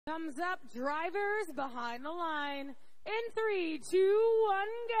Thumbs up, drivers behind the line. In 3, 2, 1,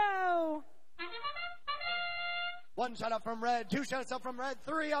 go. One shot up from red, two shots up from red,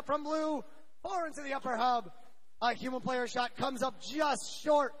 three up from blue, four into the upper hub. A human player shot comes up just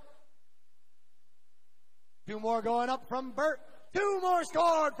short. Two more going up from Bert. Two more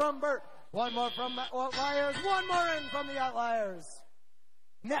scored from Bert. One more from Outliers. One more in from the Outliers.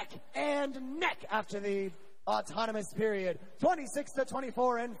 Neck and neck after the autonomous period.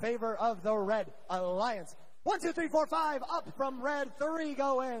 26-24 in favor of the Red Alliance. 1, 2, 3, 4, 5 up from red. Three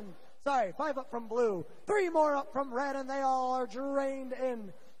go in. Sorry, 5 up from blue. Three more up from red, and they all are drained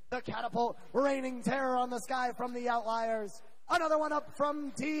in. The catapult raining terror on the sky from the Outliers. Another one up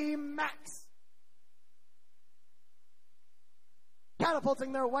from Team Max.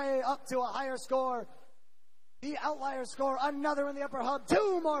 Catapulting their way up to a higher score. The Outliers score another in the upper hub.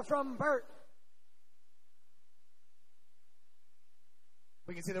 Two more from Bert.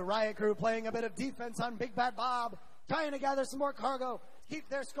 We can see the Riot Crew playing a bit of defense on Big Bad Bob, trying to gather some more cargo, keep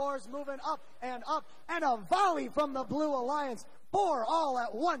their scores moving up, and a volley from the Blue Alliance. 4 all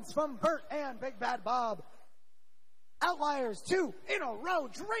at once from Bert and Big Bad Bob. Outliers, 2 in a row,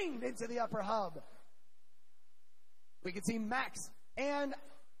 drained into the upper hub. We can see Max and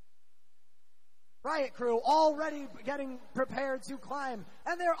Riot Crew already getting prepared to climb,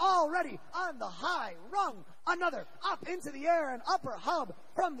 and they're already on the high rung. Another up into the air and upper hub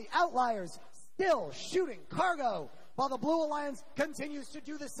from the Outliers, still shooting cargo, while the Blue Alliance continues to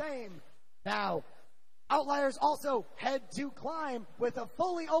do the same. Now, Outliers also head to climb with a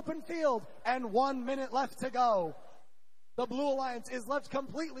fully open field and 1 minute left to go. The Blue Alliance is left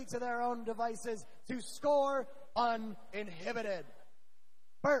completely to their own devices to score uninhibited.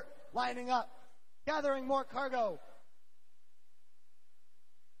 Bert lining up, gathering more cargo.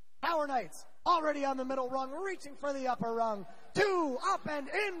 Power Knights already on the middle rung, reaching for the upper rung. 2 up and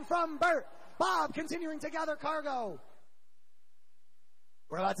in from Bert. Bob continuing to gather cargo.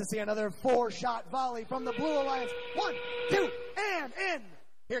 We're about to see another 4-shot volley from the Blue Alliance. 1, 2, and in.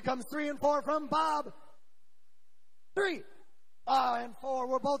 Here comes 3 and 4 from Bob. 3 and 4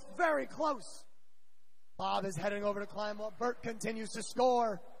 were both very close. Bob is heading over to climb while Bert continues to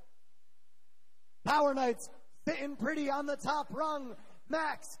score. Power Knights sitting pretty on the top rung.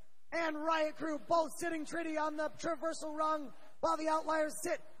 Max and Riot Crew both sitting pretty on the traversal rung, while the Outliers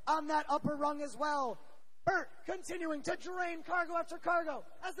sit on that upper rung as well. Bert continuing to drain cargo after cargo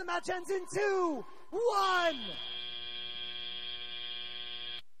as the match ends in 2-1.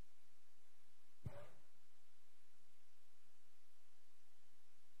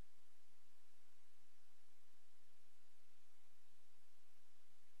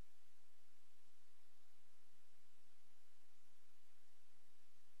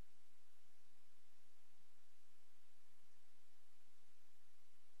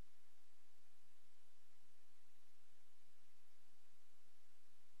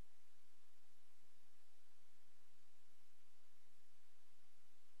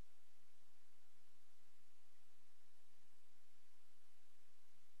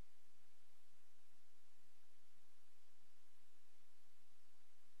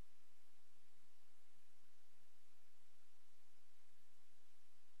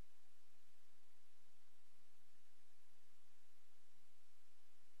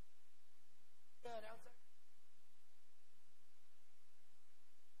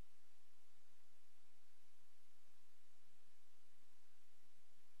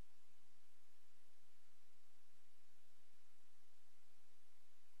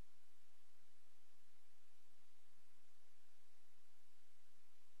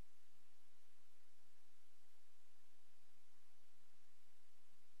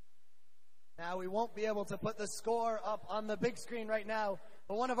 Now, we won't be able to put the score up on the big screen right now,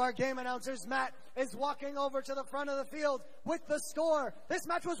 but one of our game announcers, Matt, is walking over to the front of the field with the score. This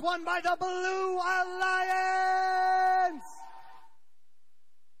match was won by the Blue Alliance!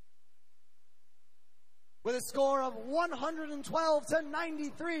 With a score of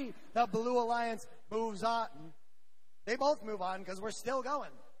 112-93, the Blue Alliance moves on. They both move on because we're still going.